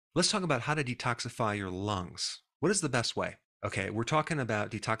Let's talk about how to detoxify your lungs. What is the best way? Okay, we're talking about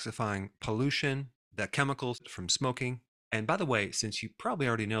detoxifying pollution, the chemicals from smoking. And by the way, since you probably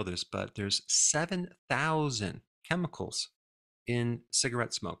already know this, but there's 7,000 chemicals in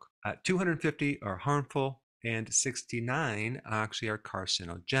cigarette smoke. 250 are harmful and 69 actually are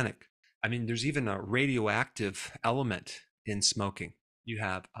carcinogenic. I mean, there's even a radioactive element in smoking. You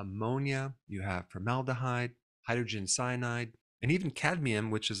have ammonia, you have formaldehyde, hydrogen cyanide, and even cadmium,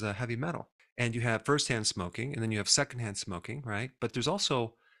 which is a heavy metal. And you have firsthand smoking, and then you have secondhand smoking, right? But there's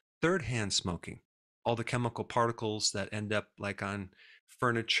also third-hand smoking, all the chemical particles that end up like on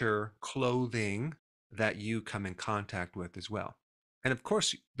furniture, clothing that you come in contact with as well. And of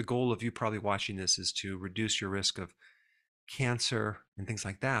course, the goal of you probably watching this is to reduce your risk of cancer and things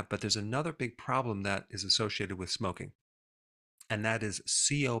like that. But there's another big problem that is associated with smoking, and that is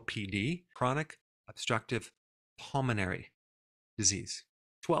COPD, chronic obstructive pulmonary disease.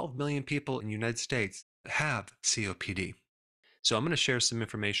 12 million people in the United States have COPD. So I'm going to share some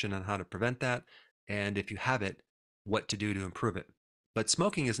information on how to prevent that, and if you have it, what to do to improve it. But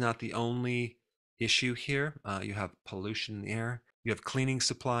smoking is not the only issue here. You have pollution in the air, you have cleaning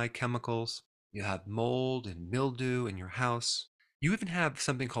supply chemicals, you have mold and mildew in your house. You even have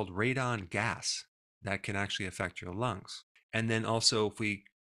something called radon gas that can actually affect your lungs. And then also, if we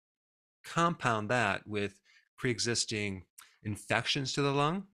compound that with pre-existing infections to the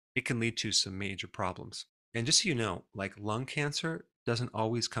lung, it can lead to some major problems. And just so you know, like lung cancer doesn't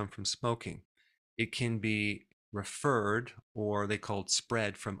always come from smoking. It can be referred, or they call it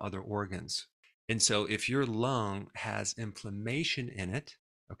spread, from other organs. And so if your lung has inflammation in it,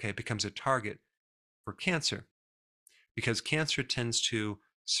 okay, it becomes a target for cancer, because cancer tends to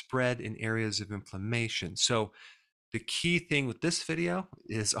spread in areas of inflammation. So the key thing with this video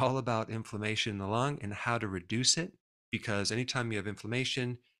is all about inflammation in the lung and how to reduce it, because anytime you have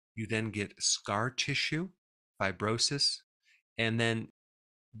inflammation, you then get scar tissue, fibrosis, and then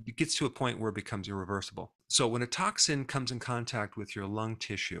it gets to a point where it becomes irreversible. So when a toxin comes in contact with your lung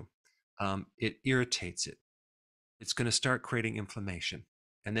tissue, it irritates it. It's going to start creating inflammation.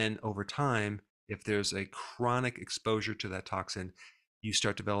 And then over time, if there's a chronic exposure to that toxin, you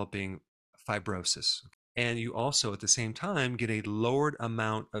start developing fibrosis. And you also, at the same time, get a lowered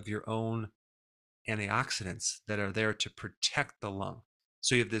amount of your own antioxidants that are there to protect the lung.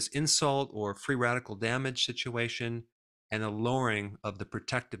 So you have this insult or free radical damage situation, and a lowering of the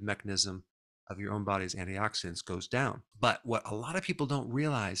protective mechanism of your own body's antioxidants goes down. But what a lot of people don't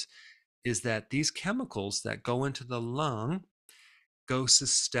realize is that these chemicals that go into the lung go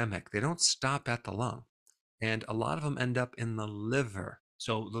systemic. They don't stop at the lung. And a lot of them end up in the liver.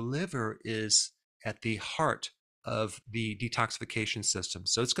 So the liver is at the heart of the detoxification system.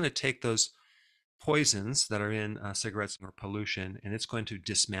 So it's going to take those poisons that are in cigarettes or pollution, and it's going to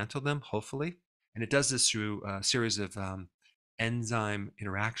dismantle them, hopefully. And it does this through a series of enzyme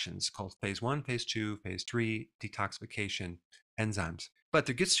interactions called phase one, phase two, phase three detoxification enzymes. But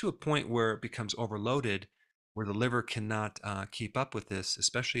there gets to a point where it becomes overloaded, where the liver cannot keep up with this,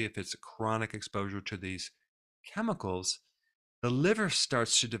 especially if it's a chronic exposure to these chemicals. The liver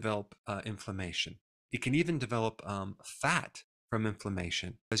starts to develop inflammation. It can even develop fat from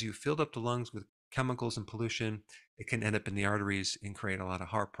inflammation. As you filled up the lungs with chemicals and pollution, it can end up in the arteries and create a lot of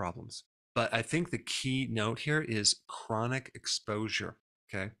heart problems. But I think the key note here is chronic exposure.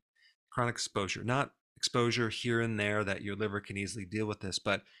 Okay, chronic exposure, not exposure here and there that your liver can easily deal with this,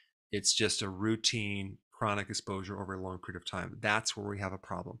 but it's just a routine chronic exposure over a long period of time. That's where we have a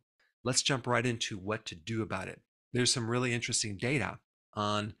problem. Let's jump right into what to do about it. There's some really interesting data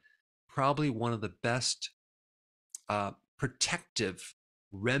on probably one of the best protective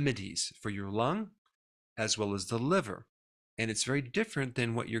remedies for your lung as well as the liver. And it's very different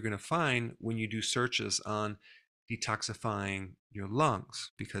than what you're going to find when you do searches on detoxifying your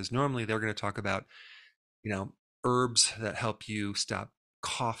lungs, because normally they're going to talk about, you know, herbs that help you stop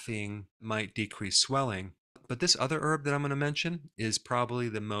coughing, might decrease swelling. But this other herb that I'm going to mention is probably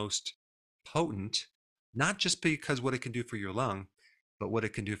the most potent, not just because what it can do for your lung, but what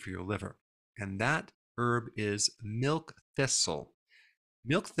it can do for your liver. And that herb is milk thistle.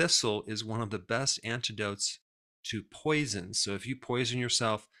 Milk thistle is one of the best antidotes to poison. So if you poison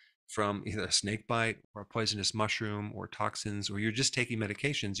yourself from either a snake bite or a poisonous mushroom or toxins, or you're just taking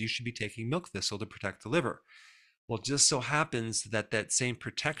medications, you should be taking milk thistle to protect the liver. Well, it just so happens that that same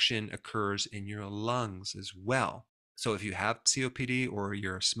protection occurs in your lungs as well. So if you have COPD, or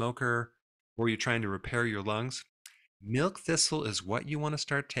you're a smoker, or you're trying to repair your lungs, milk thistle is what you want to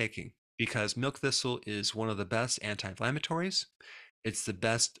start taking, because milk thistle is one of the best anti-inflammatories. It's the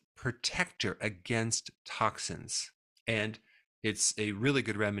best protector against toxins. And It's a really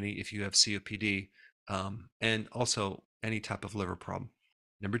good remedy if you have COPD, and also any type of liver problem.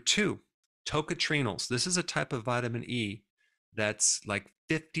 Number two, tocotrienols. This is a type of vitamin E that's like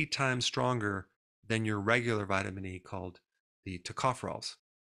 50 times stronger than your regular vitamin E called the tocopherols.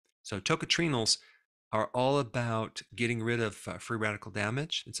 So tocotrienols are all about getting rid of free radical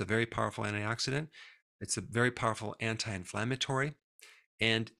damage. It's a very powerful antioxidant. It's a very powerful anti-inflammatory,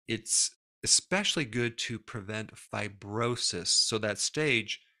 and it's especially good to prevent fibrosis. So that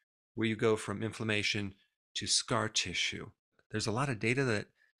stage where you go from inflammation to scar tissue. There's a lot of data that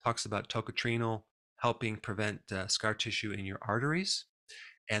talks about tocotrienol helping prevent scar tissue in your arteries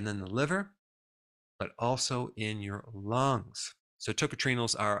and then the liver, but also in your lungs. So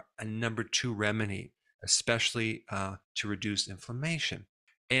tocotrienols are a number two remedy, especially to reduce inflammation.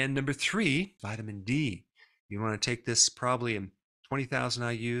 And number three, vitamin D. You want to take this probably in 20,000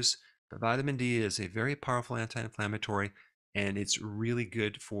 IUs, but vitamin D is a very powerful anti-inflammatory, and it's really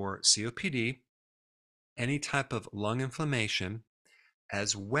good for COPD, any type of lung inflammation,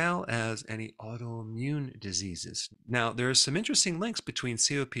 as well as any autoimmune diseases. Now, there are some interesting links between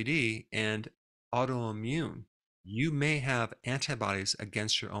COPD and autoimmune. You may have antibodies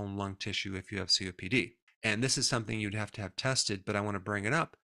against your own lung tissue if you have COPD. And this is something you'd have to have tested, but I want to bring it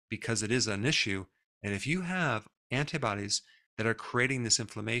up because it is an issue. And if you have antibodies that are creating this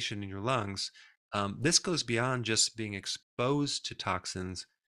inflammation in your lungs, this goes beyond just being exposed to toxins.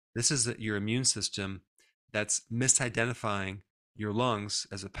 This is your immune system that's misidentifying your lungs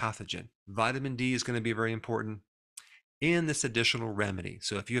as a pathogen. Vitamin D is going to be very important in this additional remedy.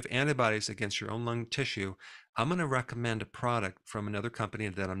 So if you have antibodies against your own lung tissue, I'm going to recommend a product from another company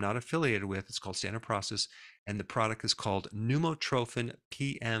that I'm not affiliated with. It's called Standard Process, and the product is called Pneumotrophin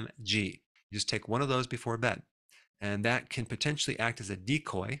PMG. You just take one of those before bed, and that can potentially act as a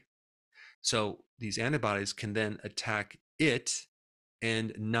decoy. So these antibodies can then attack it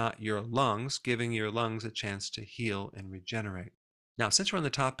and not your lungs, giving your lungs a chance to heal and regenerate. Now, since we're on the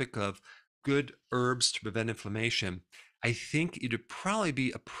topic of good herbs to prevent inflammation, I think it'd probably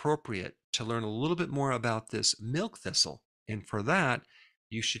be appropriate to learn a little bit more about this milk thistle. And for that,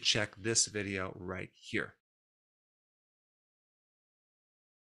 you should check this video right here.